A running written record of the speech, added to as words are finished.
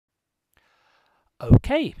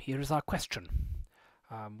Okay, here is our question.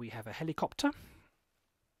 We have a helicopter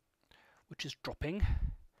which is dropping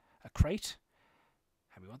a crate,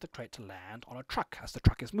 and we want the crate to land on a truck as the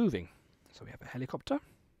truck is moving. So we have a helicopter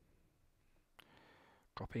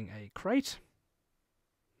dropping a crate,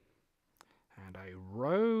 and a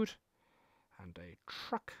road, and a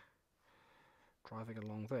truck driving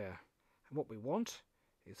along there. And what we want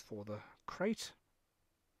is for the crate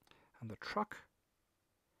and the truck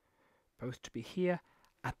both to be here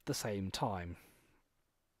at the same time.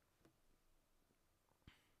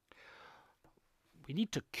 We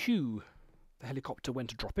need to cue the helicopter when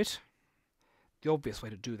to drop it. The obvious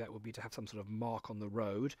way to do that would be to have some sort of mark on the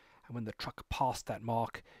road, and when the truck passed that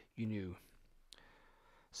mark, you knew.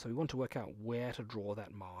 So we want to work out where to draw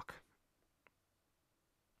that mark.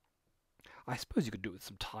 I suppose you could do it with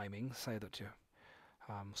some timing, say that you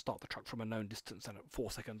start the truck from a known distance and at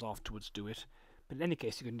 4 seconds afterwards do it. But in any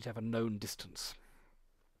case, you're going to need to have a known distance.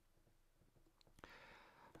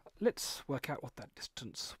 Let's work out what that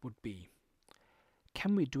distance would be.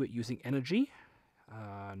 Can we do it using energy?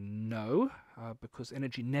 No, because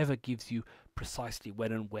energy never gives you precisely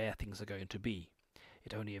when and where things are going to be.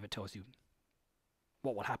 It only ever tells you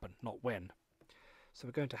what will happen, not when. So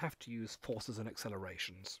we're going to have to use forces and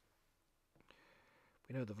accelerations.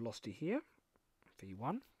 We know the velocity here,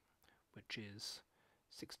 v1, which is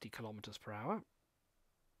 60 kilometers per hour.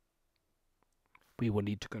 We will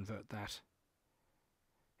need to convert that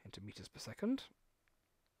into meters per second.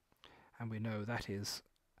 And we know that is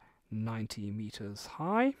 90 meters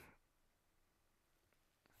high.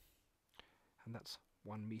 And that's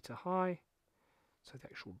 1 meter high. So the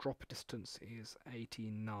actual drop distance is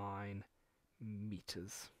 89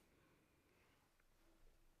 meters.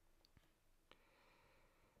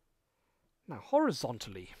 Now,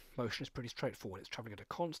 horizontally, motion is pretty straightforward. It's travelling at a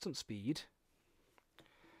constant speed.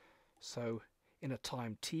 So in a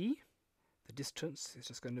time t, the distance is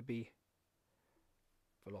just going to be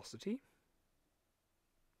velocity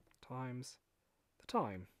times the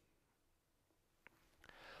time.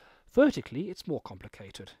 Vertically, it's more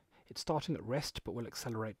complicated. It's starting at rest, but will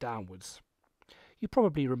accelerate downwards. You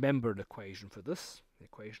probably remember an equation for this. The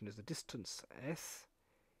equation is the distance s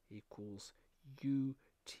equals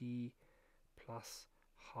ut plus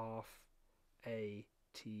half at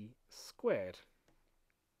squared.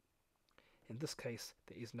 In this case,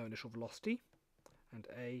 there is no initial velocity, and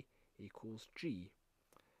a equals g.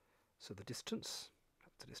 So the distance,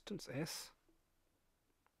 that's the distance s,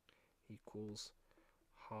 equals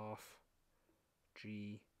half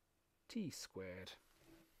gt squared.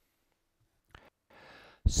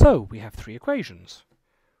 So we have three equations.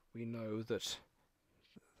 We know that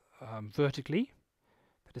vertically,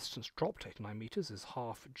 the distance dropped, 89 meters, is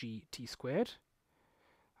half gt squared.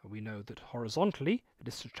 We know that horizontally, the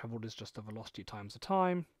distance travelled is just the velocity times the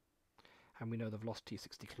time, and we know the velocity is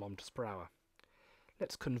 60 kilometers per hour.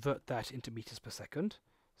 Let's convert that into meters per second.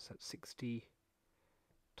 So that's 60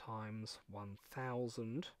 times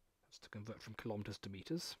 1000, that's to convert from kilometers to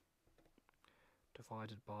meters,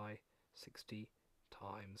 divided by 60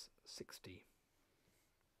 times 60.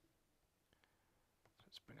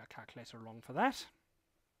 Let's bring our calculator along for that.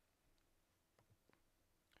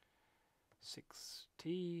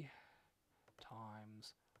 60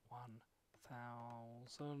 times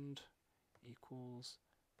 1000 equals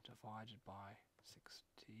divided by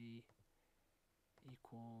 60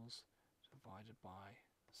 equals divided by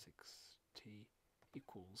 60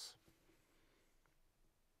 equals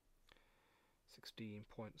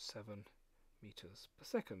 16.7 meters per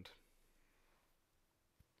second.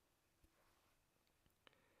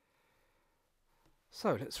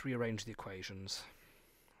 So let's rearrange the equations.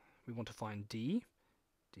 We want to find d.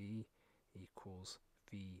 D equals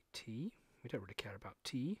vt. We don't really care about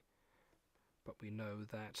t, but we know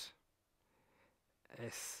that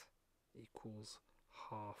s equals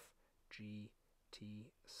half gt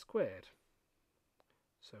squared.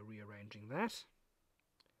 So rearranging that,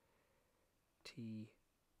 t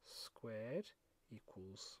squared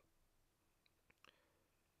equals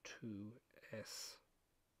 2s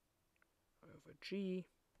over g.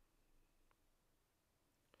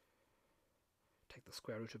 Take the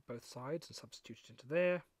square root of both sides and substitute it into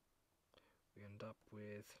there. We end up with,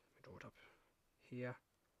 we draw it up here,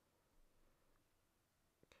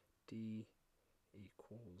 d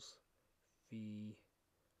equals v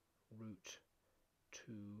root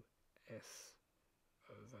 2s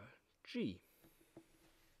over g.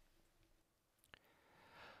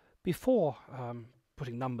 Before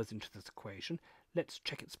putting numbers into this equation, let's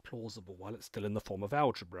check it's plausible while it's still in the form of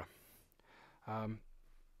algebra.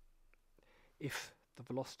 If the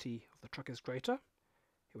velocity of the truck is greater,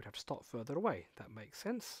 it would have to start further away. That makes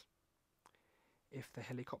sense. If the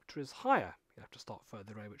helicopter is higher, you'd have to start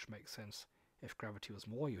further away, which makes sense. If gravity was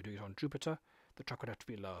more, you would do it on Jupiter. The truck would have to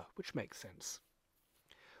be lower, which makes sense.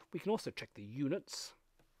 We can also check the units.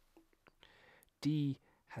 D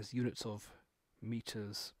has units of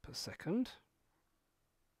meters per second.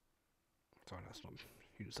 Sorry, that's not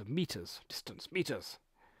units of meters, distance, meters.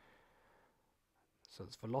 So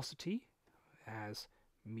it's velocity as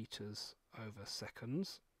meters over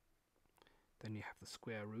seconds. Then you have the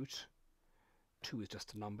square root. 2 is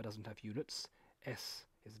just a number, doesn't have units. S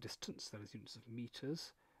is a distance, that is units of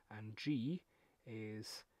meters. And G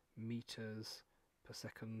is meters per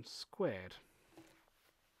second squared.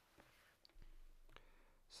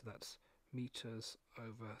 So that's meters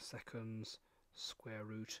over seconds, square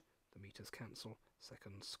root, the meters cancel,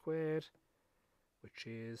 seconds squared, which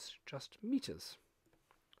is just meters.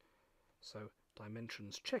 So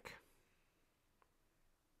dimensions check.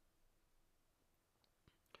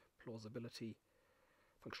 Plausibility,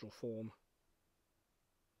 functional form.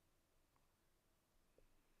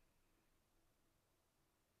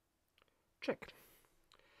 Check.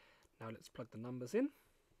 Now let's plug the numbers in.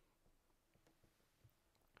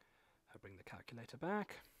 I'll bring the calculator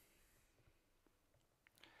back.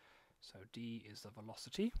 So D is the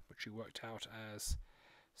velocity, which we worked out as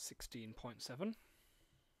 16.7.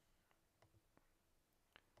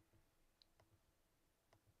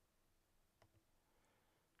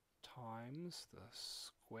 Times the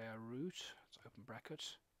square root, it's open bracket,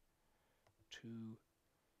 2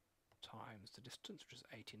 times the distance, which is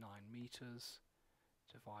 89 meters,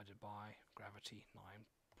 divided by gravity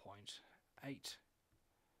 9.8,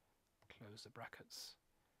 close the brackets,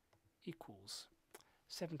 equals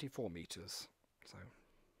 74 meters. So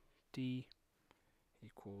D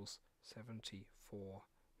equals 74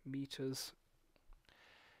 meters.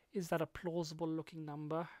 Is that a plausible looking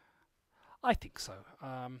number? I think so.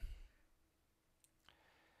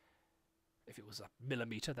 If it was a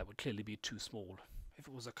millimeter, that would clearly be too small. If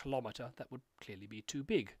it was a kilometer, that would clearly be too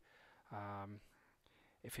big.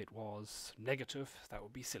 If it was negative, that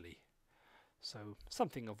would be silly. So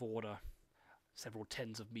something of order several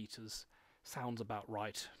tens of meters sounds about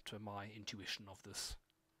right to my intuition of this.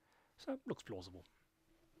 So it looks plausible.